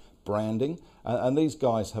unique branding. And these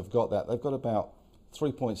guys have got that. They've got about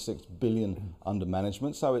 3.6 billion under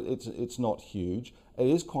management, so it's not huge. It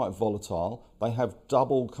is quite volatile. They have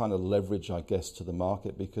double kind of leverage, I guess, to the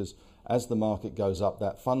market, because as the market goes up,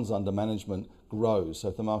 that funds under management grows. So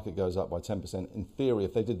if the market goes up by 10%, in theory,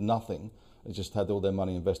 if they did nothing, they just had all their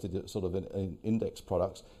money invested sort of in index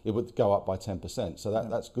products, it would go up by 10%. So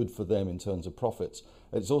that's good for them in terms of profits.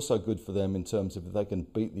 It's also good for them in terms of if they can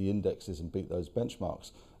beat the indexes and beat those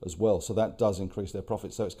benchmarks as well. So that does increase their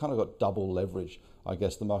profits. So it's kind of got double leverage, I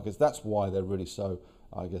guess, the markets. That's why they're really so,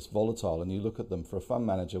 I guess, volatile. And you look at them for a fund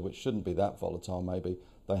manager, which shouldn't be that volatile, maybe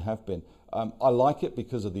they have been. I like it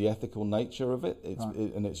because of the ethical nature of it.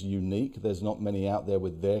 And it's unique. There's not many out there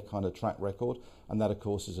with their kind of track record. And that, of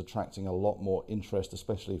course, is attracting a lot more interest,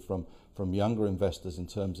 especially from younger investors in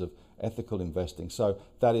terms of ethical investing. So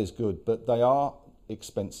that is good. But they are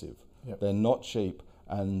expensive. Yep. They're not cheap.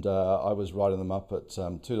 And I was writing them up at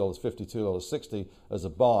 $2.50, $2.60 as a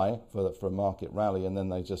buy for a market rally, and then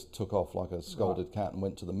they just took off like a scalded cat and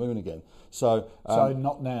went to the moon again. So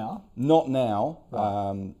not now? Not now.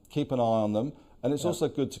 Right. Keep an eye on them. And it's also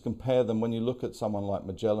good to compare them when you look at someone like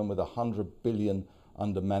Magellan with 100 billion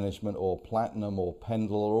under management, or Platinum or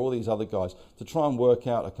Pendle or all these other guys, to try and work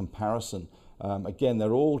out a comparison. Again,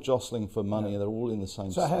 they're all jostling for money. They're all in the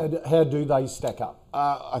same. So how do they stack up?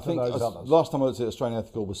 I think last time I looked at Australian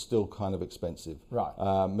Ethical was still kind of expensive. Right.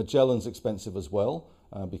 Magellan's expensive as well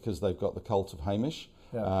because they've got the cult of Hamish,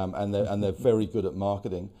 and they're very good at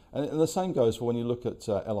marketing. And the same goes for when you look at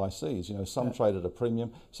LICs. You know, some trade at a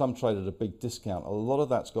premium, some trade at a big discount. A lot of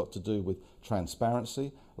that's got to do with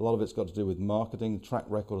transparency. A lot of it's got to do with marketing, track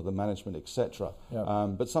record of the management, etc.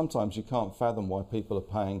 But sometimes you can't fathom why people are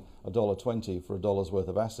paying $1.20 for $1 worth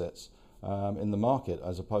of assets in the market,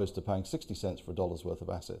 as opposed to paying 60 cents for $1 worth of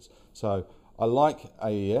assets. So I like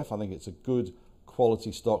AEF. I think it's a good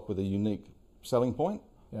quality stock with a unique selling point.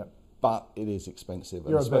 But it is expensive.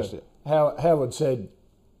 And especially Howard said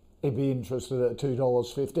he'd be interested at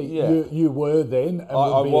 $2.50. You were then. And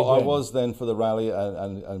I was then for the rally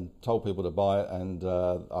and told people to buy it, and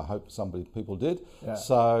I hope people did.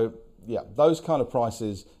 So those kind of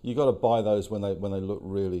prices, you got to buy those when they look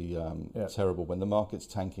really terrible. When the market's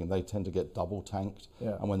tanking, they tend to get double tanked,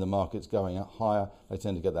 and when the market's going up higher, they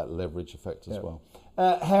tend to get that leverage effect as well.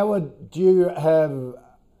 Howard, do you have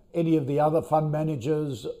any of the other fund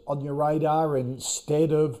managers on your radar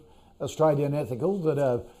instead of Australian Ethical that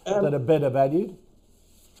are better valued?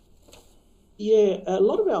 Yeah, a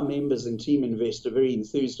lot of our members in Team Invest are very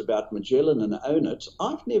enthused about Magellan and own it.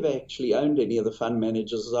 I've never actually owned any of the fund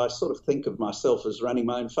managers, as I sort of think of myself as running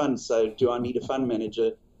my own fund. So do I need a fund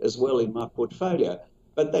manager as well in my portfolio?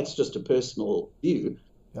 But that's just a personal view.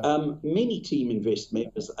 Many Team Invest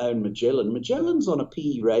members own Magellan. Magellan's on a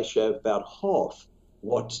PE ratio of about half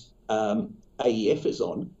what AEF is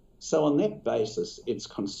on. So on that basis, it's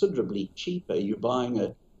considerably cheaper. You're buying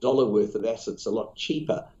 $1 worth of assets a lot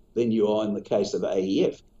cheaper than you are in the case of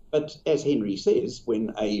AEF. But as Henry says,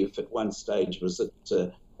 when AEF at one stage was at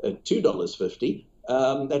 $2.50,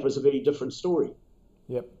 that was a very different story.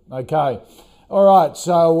 Yep. Okay. All right.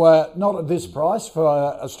 So not at this price for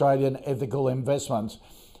Australian Ethical Investments.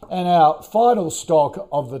 And our final stock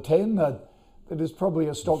of the 10, it is probably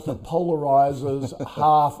a stock that polarises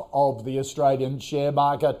half of the Australian share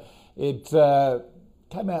market. It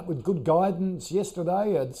came out with good guidance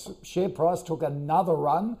yesterday. Its share price took another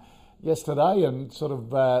run yesterday and sort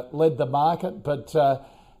of led the market. But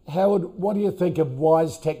Howard, what do you think of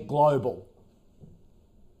WiseTech Global?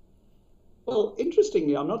 Well,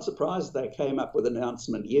 interestingly, I'm not surprised they came up with an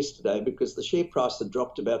announcement yesterday, because the share price had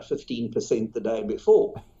dropped about 15% the day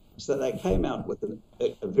before. So they came out with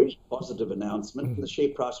a very positive announcement, and the share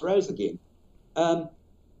price rose again.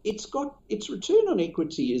 Its return on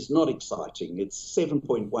equity is not exciting. It's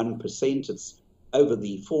 7.1%. It's over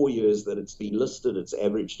the 4 years that it's been listed, it's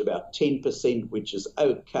averaged about 10%, which is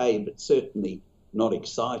okay, but certainly not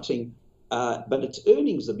exciting. But its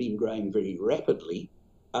earnings have been growing very rapidly.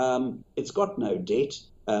 It's got no debt,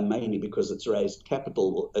 mainly because it's raised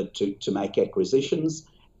capital to make acquisitions.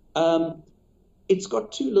 It's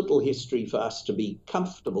got too little history for us to be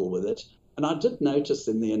comfortable with it. And I did notice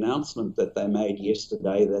in the announcement that they made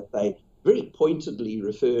yesterday that they very pointedly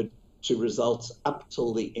referred to results up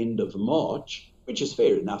till the end of March, which is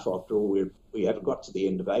fair enough. After all, we haven't got to the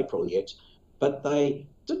end of April yet. But they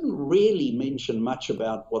didn't really mention much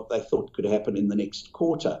about what they thought could happen in the next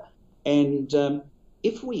quarter. And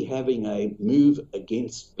if we're having a move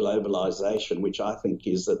against globalization, which I think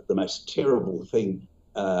is the most terrible thing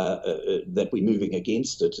that we're moving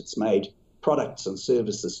against it's made products and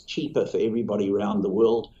services cheaper for everybody around the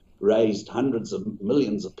world, raised hundreds of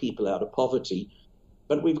millions of people out of poverty.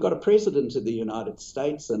 But we've got a president in the United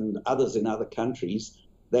States and others in other countries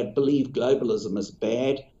that believe globalism is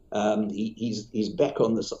bad. He's back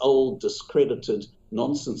on this old discredited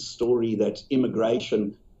nonsense story that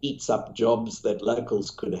immigration eats up jobs that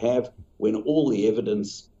locals could have, when all the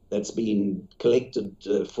evidence that's been collected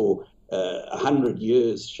for 100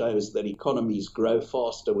 years shows that economies grow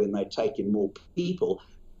faster when they take in more people.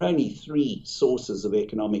 Only three sources of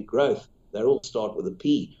economic growth. They all start with a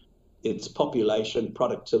P. It's population,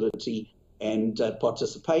 productivity, and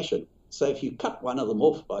participation. So if you cut one of them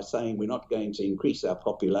off by saying we're not going to increase our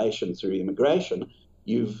population through immigration,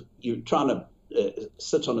 you're trying to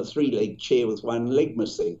sit on a three-legged chair with one leg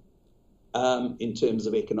missing in terms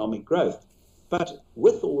of economic growth. But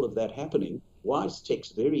with all of that happening,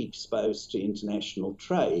 WiseTech's very exposed to international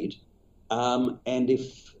trade, and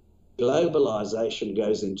if globalization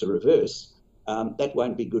goes into reverse, that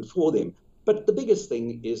won't be good for them. But the biggest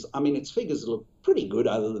thing is, I mean, its figures look pretty good,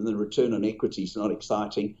 other than the return on equity is not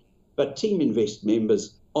exciting. But Team Invest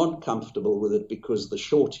members aren't comfortable with it because the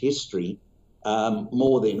short history,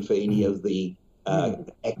 more than for any of the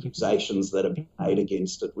accusations that have been made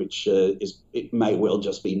against it, which it may well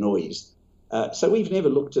just be noise. So we've never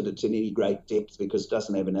looked at it in any great depth because it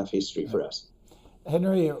doesn't have enough history for us.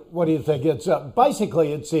 Henry, what do you think? It's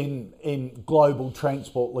basically it's in global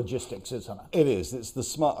transport logistics, isn't it? It is. It's the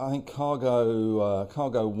smart. I think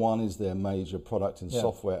Cargo One is their major product in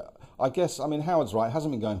software. I guess. I mean, Howard's right. It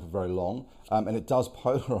hasn't been going for very long, and it does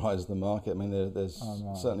polarise the market. I mean, there's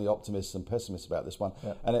certainly optimists and pessimists about this one.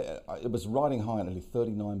 Yeah. And it was riding high at nearly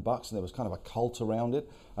 $39, and there was kind of a cult around it.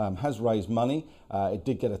 Has raised money. It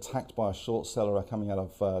did get attacked by a short seller coming out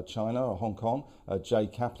of China or Hong Kong, J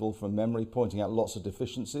Capital from memory, pointing out lots of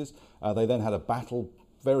deficiencies. They then had a battle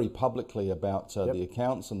very publicly about the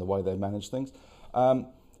accounts and the way they manage things.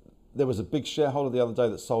 There was a big shareholder the other day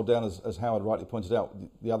that sold down, as Howard rightly pointed out.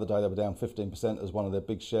 The other day they were down 15% as one of their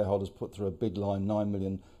big shareholders put through a big line, 9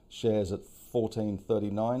 million shares at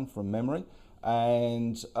 $14.39 from memory.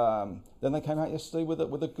 And then they came out yesterday with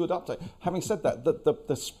a good update. Having said that,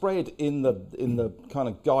 the spread in the kind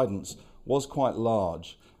of guidance was quite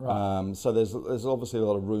large. Right. So there's obviously a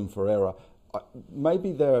lot of room for error.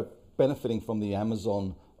 Maybe they're benefiting from the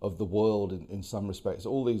Amazon of the world in some respects.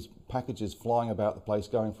 All these packages flying about the place,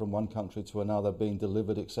 going from one country to another, being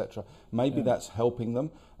delivered, etc. Maybe that's helping them,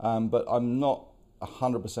 but I'm not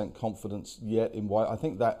 100% confidence yet in why. I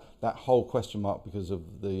think that whole question mark because of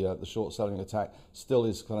the short selling attack still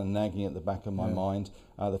is kind of nagging at the back of my mind.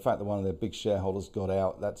 The fact that one of their big shareholders got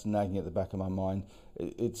out, that's nagging at the back of my mind.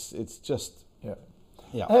 It's just...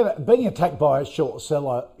 Yeah. Being attacked by a short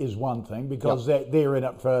seller is one thing because they're in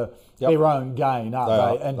it for their own gain,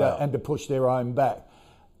 aren't they? And to push their own back.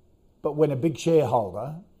 But when a big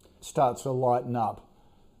shareholder starts to lighten up,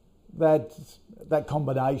 that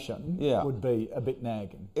combination would be a bit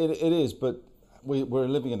nagging. It is, but we're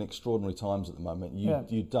living in extraordinary times at the moment.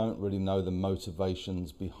 You don't really know the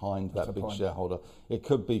motivations behind that big shareholder. It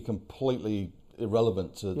could be completely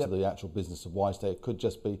irrelevant to the actual business of WiseTech. It could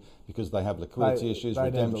just be because they have liquidity issues,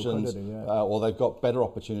 redemptions, or they've got better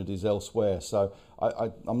opportunities elsewhere. So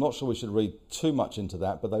I'm not sure we should read too much into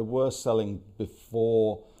that, but they were selling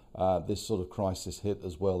before this sort of crisis hit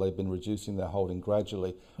as well. They've been reducing their holding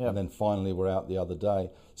gradually, and then finally were out the other day.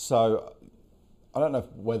 So I don't know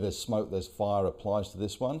if where there's smoke, there's fire applies to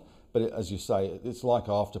this one, but as you say, it's like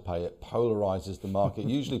Afterpay. It polarises the market.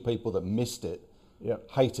 Usually people that missed it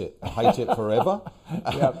hate it forever.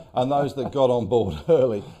 And those that got on board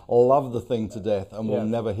early love the thing to death and will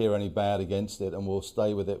never hear any bad against it and will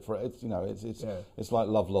stay with it for it's like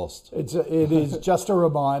love lost. It is just a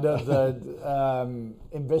reminder that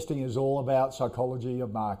investing is all about psychology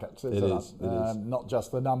of markets, isn't it? It is. Not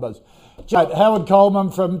just the numbers. Howard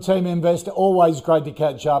Coleman from Team Invest, always great to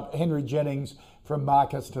catch up. Henry Jennings from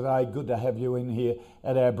Marcus today, good to have you in here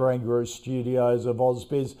at our Brain Guru studios of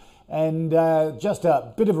AusBiz. And just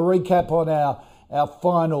a bit of a recap on our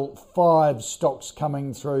final 5 stocks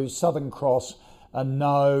coming through. Southern Cross, a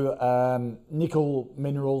no. Nickel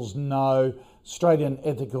Minerals, no. Australian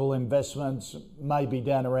Ethical Investments, maybe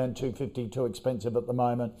down around 250, too expensive at the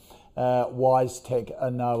moment. WiseTech, a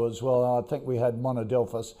no as well. And I think we had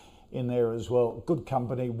Monadelphous in there as well. Good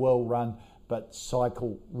company, well run, but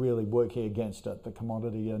cycle really working against it. The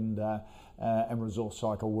commodity and resource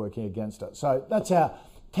cycle working against it. So that's our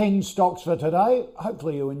 10 stocks for today.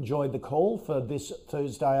 Hopefully you enjoyed the call for this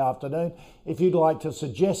Thursday afternoon. If you'd like to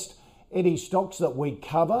suggest any stocks that we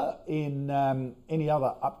cover in any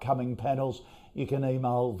other upcoming panels, you can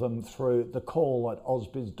email them through the call at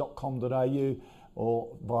ausbiz.com.au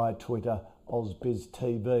or via Twitter,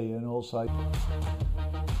 AusBizTV, and also...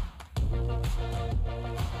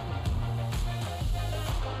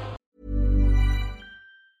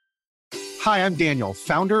 Hi, I'm Daniel,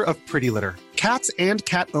 founder of Pretty Litter. Cats and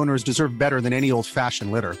cat owners deserve better than any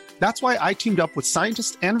old-fashioned litter. That's why I teamed up with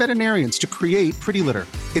scientists and veterinarians to create Pretty Litter.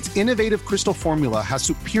 Its innovative crystal formula has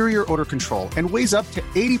superior odor control and weighs up to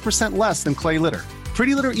 80% less than clay litter.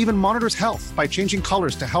 Pretty Litter even monitors health by changing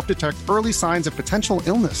colors to help detect early signs of potential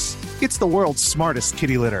illness. It's the world's smartest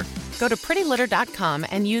kitty litter. Go to prettylitter.com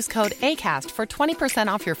and use code ACAST for 20%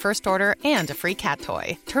 off your first order and a free cat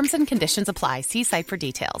toy. Terms and conditions apply. See site for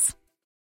details.